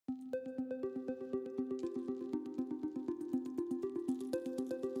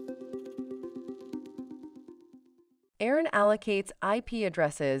ARIN allocates IP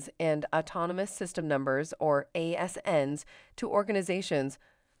addresses and autonomous system numbers, or ASNs, to organizations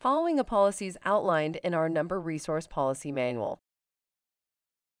following the policies outlined in our Number Resource Policy Manual.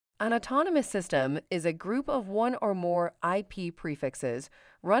 An autonomous system is a group of one or more IP prefixes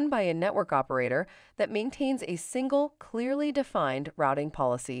run by a network operator that maintains a single, clearly defined routing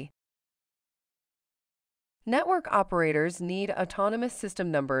policy. Network operators need autonomous system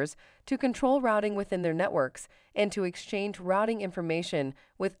numbers to control routing within their networks and to exchange routing information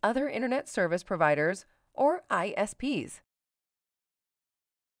with other Internet service providers, or ISPs.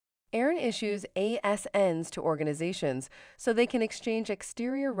 ARIN issues ASNs to organizations so they can exchange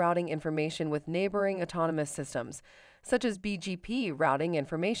exterior routing information with neighboring autonomous systems, such as BGP routing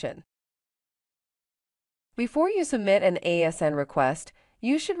information. Before you submit an ASN request,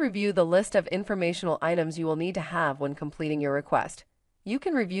 you should review the list of informational items you will need to have when completing your request. You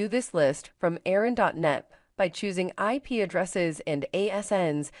can review this list from ARIN.net by choosing IP addresses and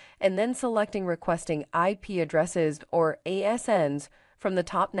ASNs and then selecting Requesting IP addresses or ASNs from the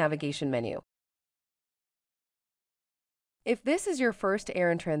top navigation menu. If this is your first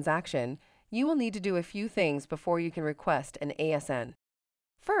ARIN transaction, you will need to do a few things before you can request an ASN.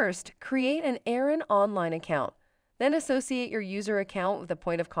 First, create an ARIN Online account, then associate your user account with a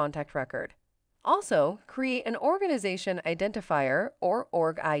point of contact record. Also, create an organization identifier or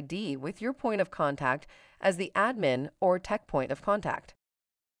org ID with your point of contact as the admin or tech point of contact.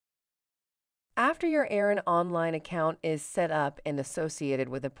 After your ARIN Online account is set up and associated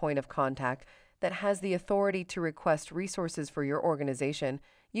with a point of contact that has the authority to request resources for your organization,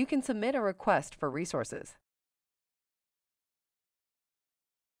 you can submit a request for resources.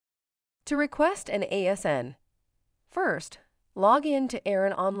 To request an ASN, first, log in to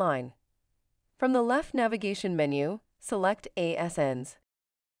ARIN Online. From the left navigation menu, select ASNs.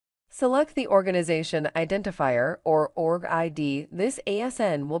 Select the organization identifier or org ID this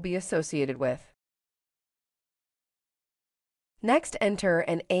ASN will be associated with. Next, enter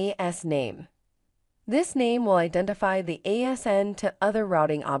an AS name. This name will identify the ASN to other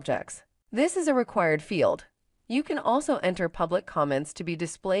routing objects. This is a required field. You can also enter public comments to be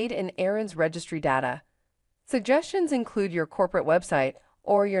displayed in ARIN's registry data. Suggestions include your corporate website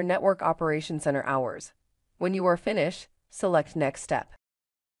or your Network Operations Center hours. When you are finished, select Next Step.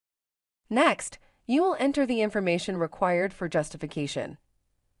 Next, you will enter the information required for justification.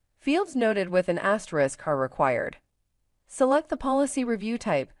 Fields noted with an asterisk are required. Select the policy review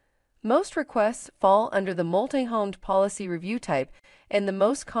type. Most requests fall under the multi-homed policy review type, and the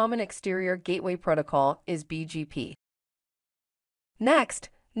most common exterior gateway protocol is BGP. Next,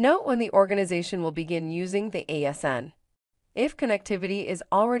 note when the organization will begin using the ASN. If connectivity is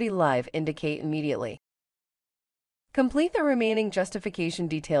already live, indicate immediately. Complete the remaining justification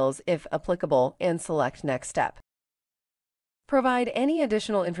details if applicable and select Next Step. Provide any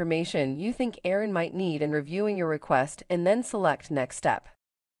additional information you think ARIN might need in reviewing your request and then select Next Step.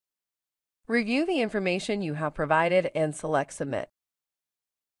 Review the information you have provided and select Submit.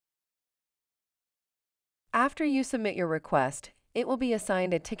 After you submit your request, it will be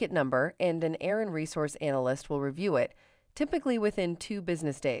assigned a ticket number and an ARIN resource analyst will review it, typically within 2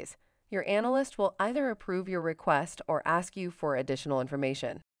 business days. Your analyst will either approve your request or ask you for additional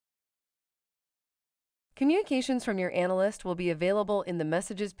information. Communications from your analyst will be available in the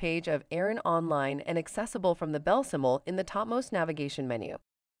Messages page of ARIN Online and accessible from the bell symbol in the topmost navigation menu.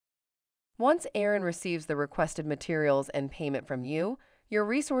 Once ARIN receives the requested materials and payment from you, your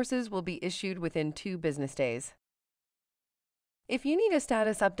resources will be issued within 2 business days. If you need a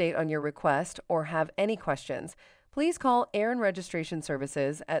status update on your request or have any questions, please call ARIN Registration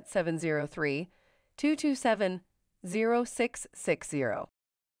Services at 703-227-0660.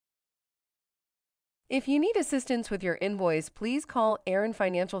 If you need assistance with your invoice, please call ARIN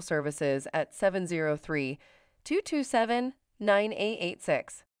Financial Services at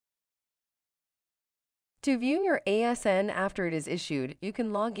 703-227-9886. To view your ASN after it is issued, you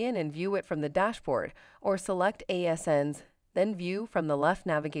can log in and view it from the dashboard or select ASNs, then view from the left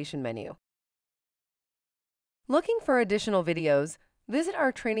navigation menu. Looking for additional videos, visit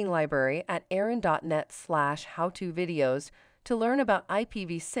our training library at arin.net/howtovideos to learn about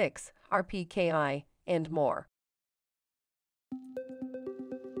IPv6, RPKI, and more.